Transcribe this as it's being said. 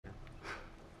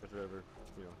if it ever,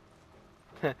 you know,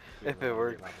 if it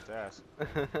works. off its ass.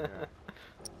 Yeah.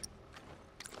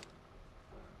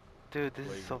 Dude, this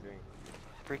is Lazy so thing.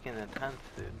 freaking intense,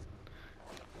 dude.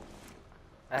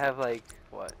 I have like,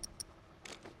 what?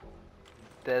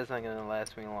 That's not gonna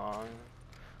last me long.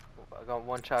 I got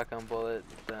one shotgun bullet,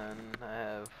 then I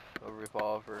have a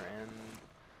revolver and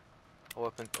a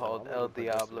weapon called I'm El gonna play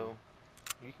Diablo.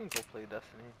 You can go play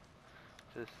Destiny.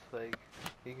 Just like,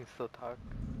 you can still talk.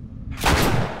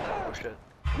 Oh shit.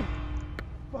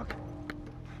 Fuck.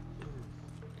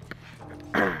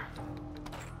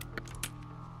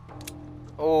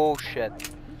 Oh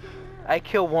shit. I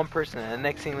kill one person and the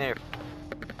next thing there,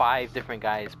 5 different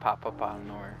guys pop up out of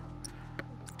nowhere.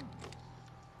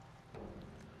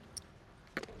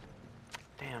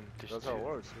 Damn, there's That's 2. how it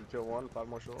works. You kill one, 5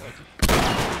 more show up.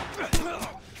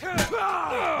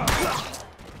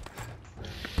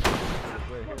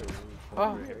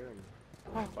 Oh.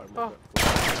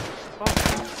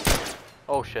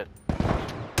 Oh shit.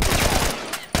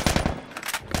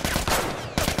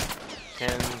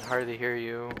 Can hardly hear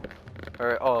you.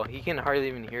 Or, oh, he can hardly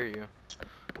even hear you.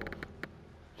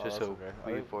 Just a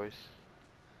wee voice.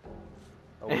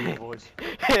 A wee voice.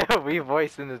 A wee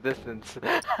voice in the distance.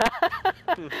 Damn.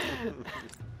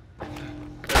 I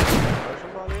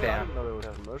didn't know there was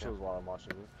commercials while I'm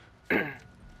watching this.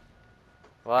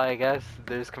 Well, I guess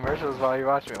there's commercials while you're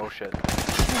watching. Oh shit.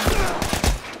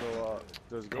 So,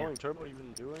 does going turbo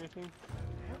even do anything?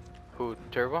 Who,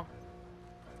 Turbo?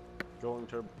 Going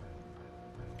turbo.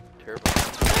 Turbo?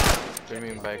 What do you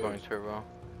mean by going turbo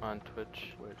on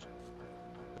Twitch?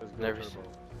 Never seen.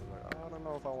 Like, I don't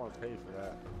know if I want to pay for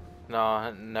that.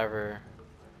 No, never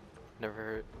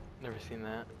seen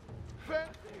that.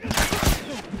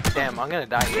 Damn, I'm gonna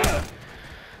die here.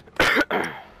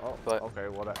 Oh, but okay,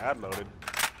 well the ad loaded.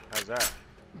 How's that?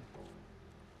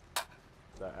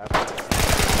 That ad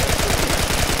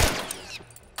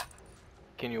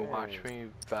can you watch me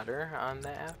better on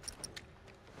the app?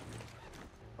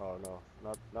 Oh no,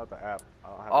 not the app. I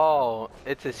don't have Oh,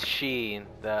 it's a she.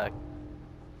 The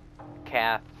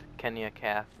Kath, Kenya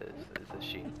Kath is a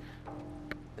she.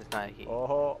 It's not a he.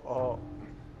 Oh,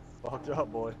 fucked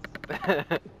up, boy.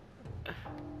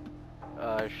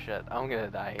 Oh shit, I'm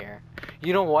gonna die here.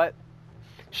 You know what?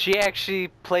 She actually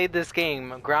played this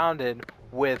game grounded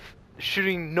with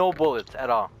shooting no bullets at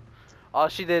all. All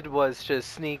she did was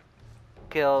just sneak,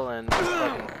 kill, and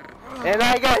fucking... And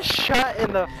I got shot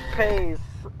in the face.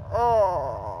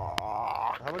 Oh.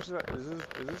 How much is that? Is this a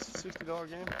 $60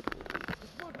 game?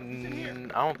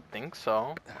 I don't think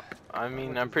so. I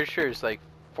mean, I'm pretty sure it's like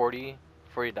 $40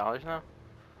 now.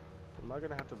 Am I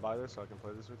gonna have to buy this so I can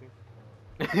play this with you?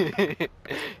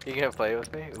 You gonna play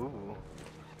with me? Ooh.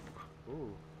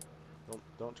 Ooh.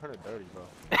 Don't turn it dirty, bro.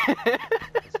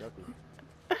 It's yucky.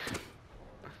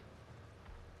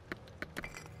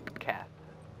 Cat.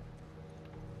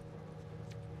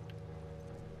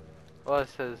 Well, it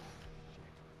says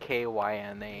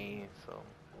KYNA, so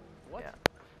what? yeah.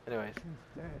 Anyways.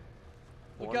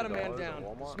 We got a man $1 down. at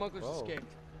Walmart? Smugglers Whoa.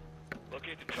 escaped.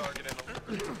 Locate the target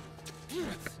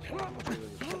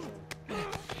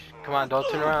Come on, don't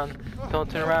turn around. Don't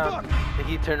turn around.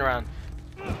 He turned around.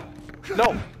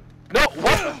 No! No!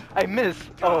 What? I missed!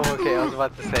 Oh, okay, I was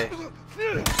about to say.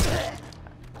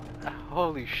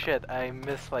 Holy shit, I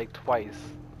missed like twice.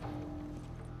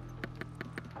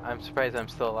 I'm surprised I'm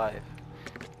still alive.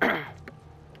 Wow.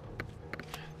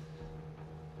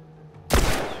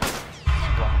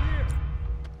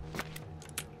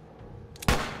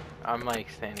 I'm like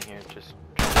standing here just...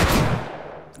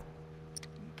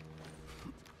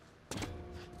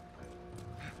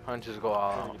 I'm just go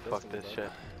all out. Fuck this shit.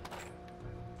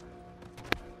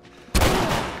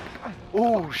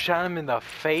 Ooh, shot him in the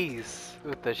face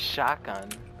with the shotgun.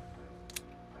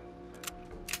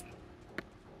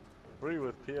 Free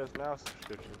with PS Now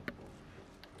subscription.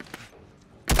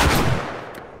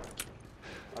 I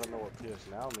don't know what PS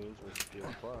Now means with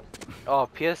PS Plus. Oh,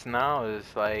 PS Now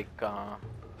is like, I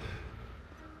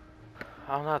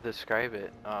don't know how to describe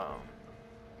it.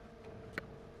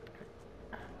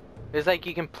 It's like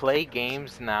you can play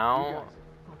games now,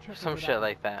 some shit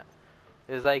like that.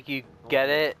 It's like you get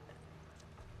it,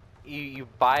 you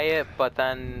buy it, but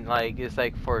then like it's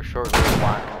like for a short little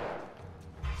while.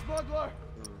 Smuggler!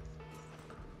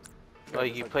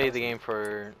 Like you play the game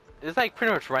for, it's like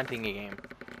pretty much renting a game,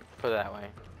 put it that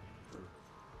way.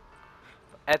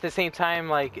 At the same time,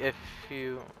 like if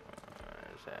you,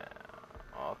 is that,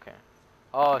 oh, okay.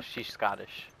 Oh, she's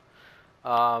Scottish.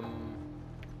 What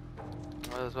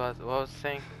was I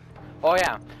saying? Oh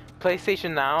yeah,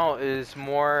 PlayStation Now is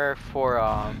more for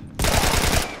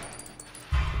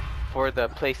the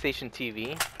PlayStation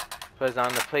TV. Because on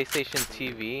the PlayStation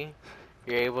TV,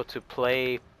 you're able to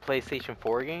play PlayStation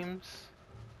 4 games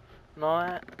and all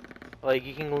that. Like,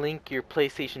 you can link your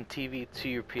PlayStation TV to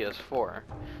your PS4.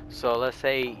 So let's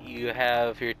say you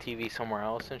have your TV somewhere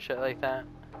else and shit like that,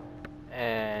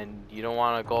 and you don't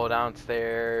want to go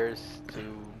downstairs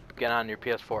to get on your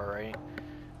PS4, right?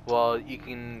 Well, you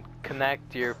can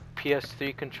connect your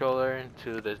PS3 controller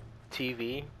to the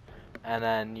TV, and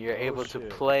then you're able to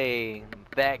play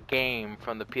that game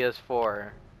from the PS4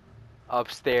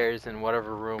 upstairs in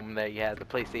whatever room that you had the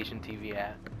PlayStation TV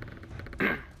at.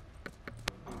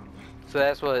 So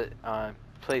that's what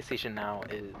PlayStation Now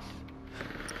is.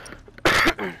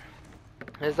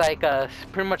 It's like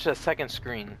pretty much a second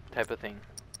screen type of thing.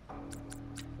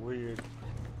 Weird.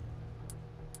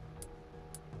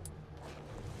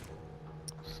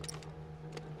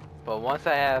 But once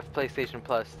I have PlayStation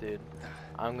Plus, dude,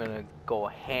 I'm gonna go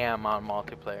ham on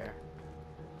multiplayer.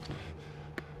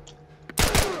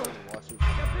 Watching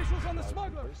Got visuals on the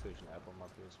smuggler. PlayStation app on my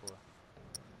PS4.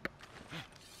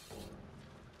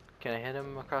 Can I hit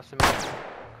him across the map?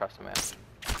 Across the map.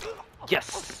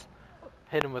 Yes!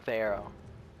 Hit him with the arrow.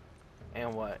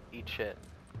 And what? Eat shit.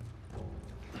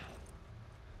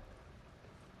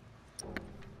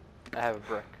 I have a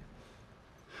brick.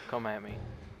 Come at me.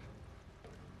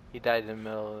 He died in the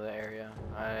middle of the area.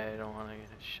 I don't want to get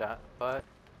shot, but...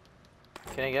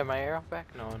 Can I get my arrow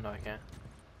back? No, I can't.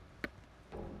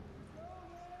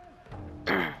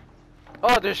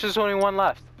 Oh, there's just only one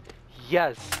left.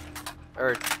 Yes!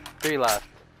 Or 3 left.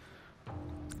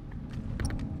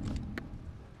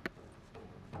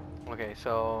 Okay,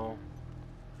 so...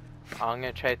 I'm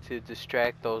gonna try to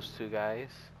distract those 2 guys.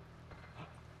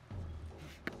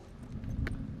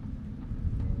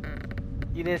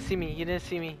 You didn't see me, you didn't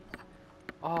see me.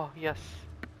 Oh, yes.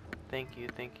 Thank you,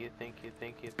 thank you, thank you,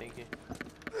 thank you, thank you.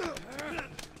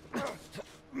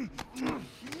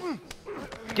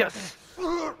 Yes!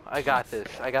 I got this.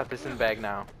 I got this in the bag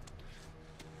now.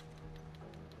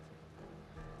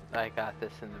 I got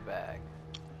this in the bag.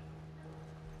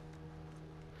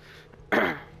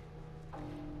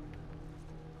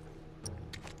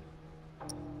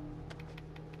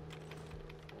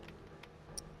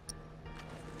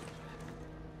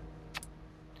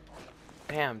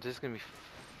 Damn, this is gonna be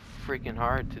freaking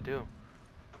hard to do.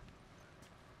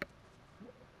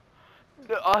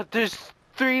 There's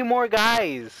 3 more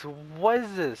guys. What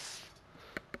is this?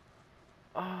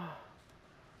 Oh,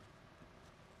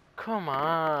 come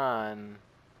on.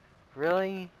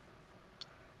 Really?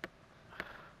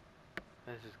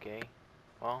 This is gay.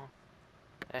 Well,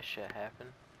 that shit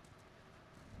happened.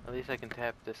 At least I can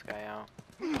tap this guy out.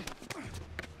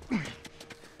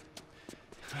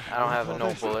 I don't have a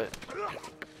no bullet.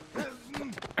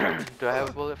 Do I have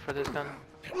a bullet for this gun?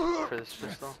 For this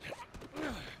pistol?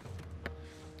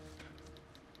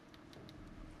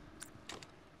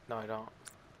 No, I don't.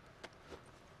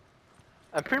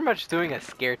 I'm pretty much doing a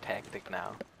scare tactic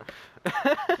now.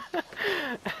 A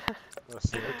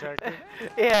scare tactic?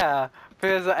 Yeah,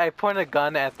 because I point a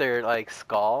gun at their like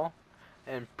skull,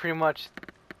 and pretty much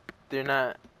they're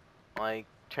not like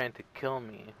trying to kill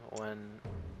me when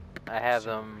I have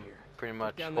them pretty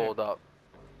much hold up.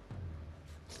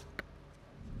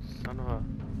 Son of a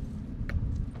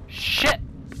shit!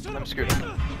 I'm screwed.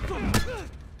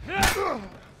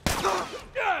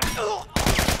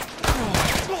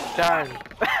 Darn.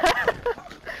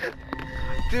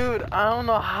 Dude, I don't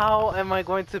know how am I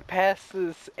going to pass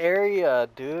this area,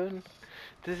 dude.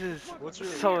 This is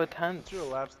so intense. What's your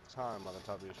elapsed time on the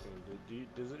top of your screen?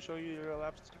 Does it show you your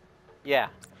elapsed time? Yeah.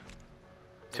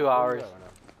 2 hours.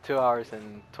 2 hours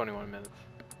and 21 minutes.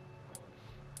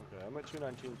 Okay, I'm at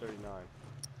 2:19:39.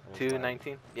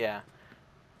 2:19? Yeah.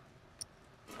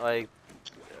 Like,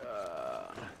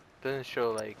 doesn't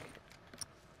show like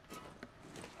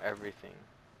everything,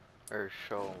 or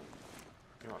show.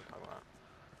 You know what I'm talking about?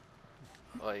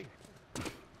 Like,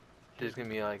 there's gonna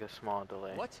be like a small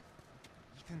delay. What?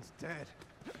 Ethan's dead.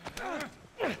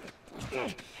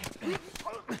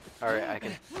 Alright, I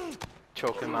can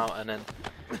choke him out and then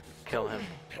kill him.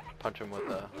 Punch him with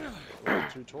a...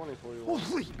 2:20 for you.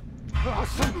 Holy!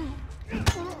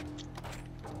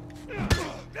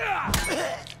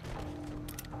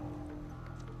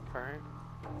 Alright.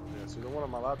 Yeah, so the one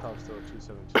on my laptop's still at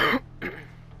 2:17.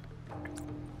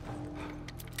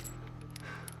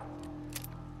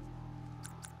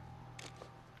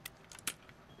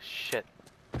 Shit.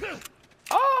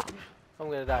 Oh! I'm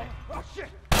gonna die. Oh shit!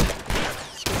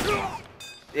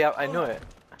 Yeah, I knew it.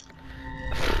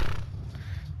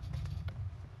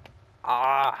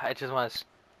 Ah, I just want to...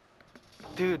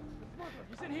 Dude,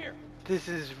 He's in here. this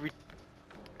is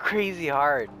crazy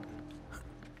hard.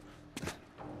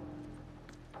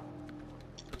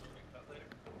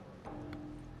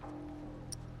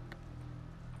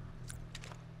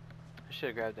 should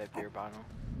have grabbed that beer bottle.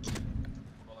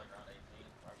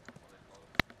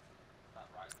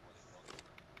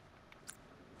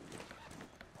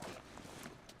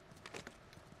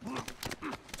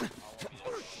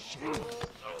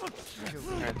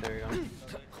 Alright, there we go.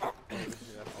 Yeah,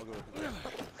 I'll go with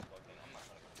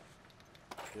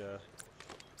you. Yeah.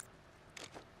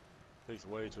 Takes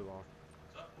way too long.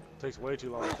 Takes way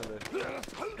too long to this.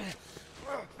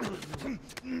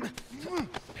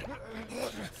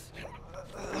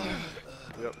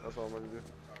 Yep, that's all I'm gonna do.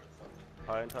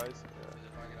 High and ties?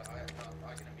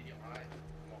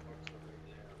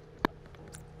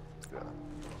 Yeah. Yeah.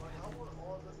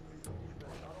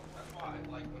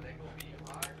 Like when they go medium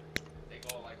high, they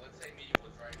go like, let's say medium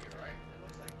was right here, right? It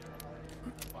looks like you're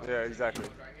higher. Yeah, exactly.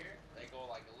 Medium was right here, they go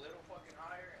like a little fucking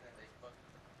higher, and then they fucking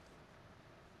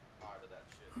higher to that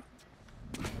shit.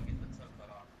 Get the tip cut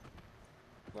off.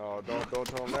 No, don't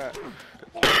tell him that.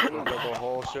 Don't cut the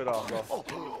whole shit off, bro.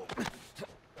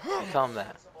 Tell him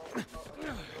that.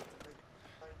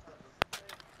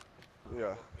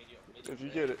 Yeah. If you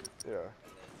get it, yeah.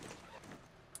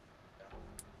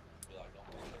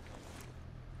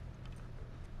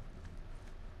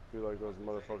 Be like those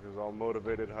motherfuckers all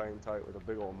motivated, high and tight with a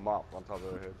big old mop on top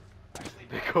of their head.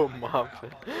 Big old mop.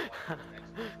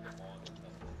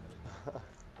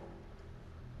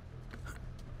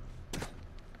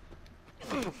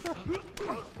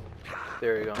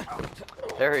 There we go.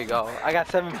 There we go. I got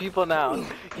 7 people now.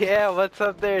 Yeah, what's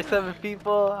up there, 7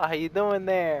 people? How you doing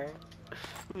there?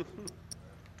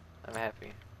 I'm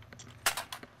happy.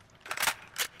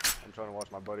 I'm trying to watch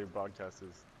my buddy broadcast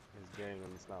his game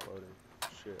and it's not loading.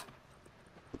 Shit.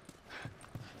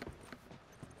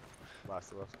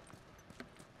 Last of Us.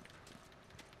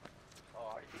 Oh, I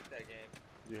already beat that game.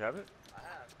 You have it? I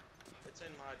have. It's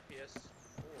in my PS4.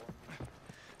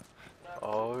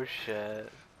 Oh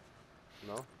shit.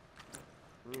 No?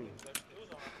 It was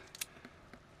on.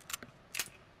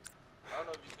 I don't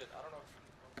know if you could. I don't know if you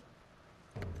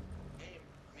can game.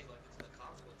 I mean, like it's the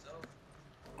console itself.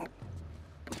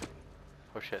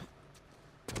 Oh shit.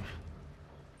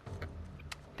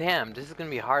 Damn, this is gonna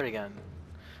be hard again.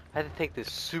 I have to take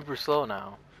this super slow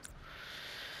now.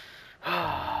 You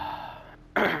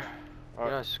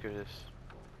know, screw this.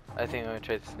 I think I'm gonna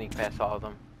try to sneak past all of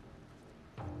them.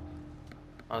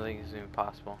 I don't think it's even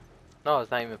possible. No,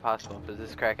 it's not even possible because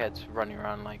this crackhead's running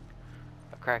around like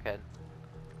a crackhead.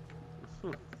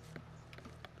 Are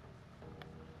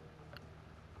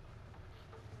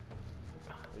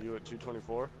you at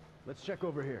 224? Let's check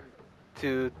over here.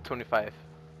 225.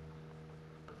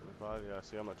 25? Yeah,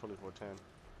 see, I'm at 2410.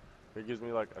 It gives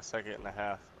me like a second and a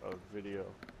half of video.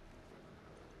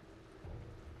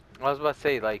 I was about to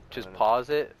say, like, just pause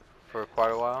it for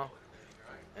quite a while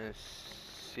and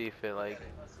see if it like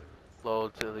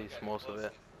loads at least most of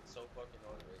it. So fucking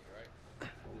motivating, right?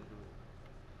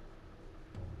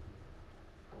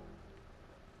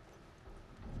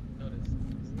 Notice.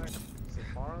 Isn't that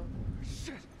Sephora?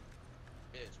 Shit.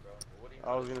 Bitch, bro. What do you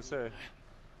I was gonna say.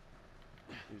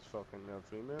 He's fucking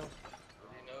female? What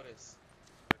do you notice?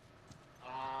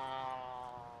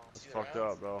 That's See the fucked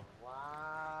rounds? up, bro.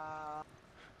 Wow.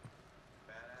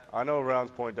 I know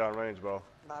rounds point down range, bro.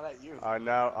 Not at you. I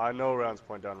know rounds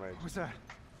point down range. What's that?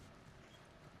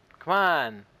 Come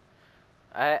on,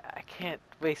 I can't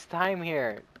waste time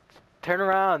here. Turn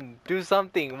around, do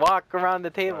something, walk around the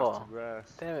table.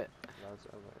 Grass. Damn it. Rounds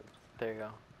down range. There you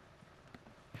go.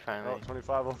 Oh, Finally.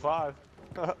 2505.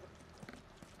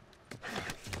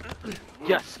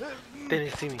 Yes! They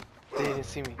didn't see me. They didn't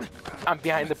see me. I'm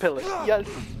behind the pillar. Yes!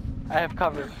 I have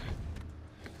cover.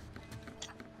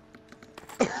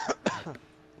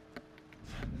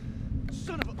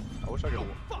 Son of a. I wish I could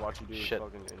watch you do this Shit.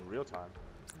 fucking in real time.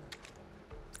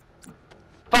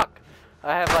 Fuck!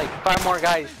 I have like 5 more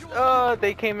guys. Oh,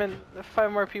 they came in.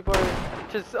 5 more people are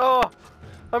just. Oh!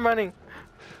 I'm running.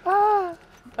 Ah!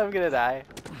 I'm gonna die.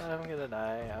 I'm gonna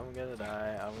die. I'm gonna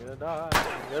die. I'm gonna die.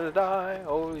 I'm gonna die.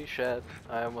 Holy shit.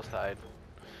 I almost died.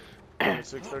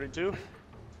 632?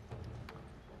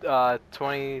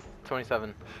 20,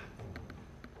 27.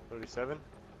 37?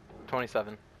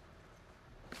 27.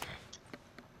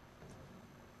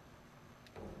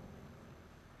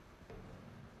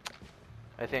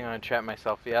 I think I'm gonna trap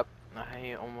myself. Yep.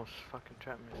 I almost fucking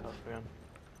trapped myself again.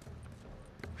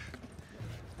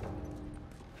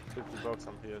 $50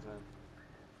 on PSN.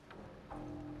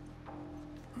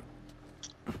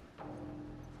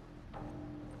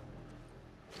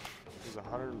 There's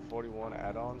 141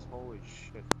 add-ons. Holy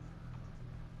shit.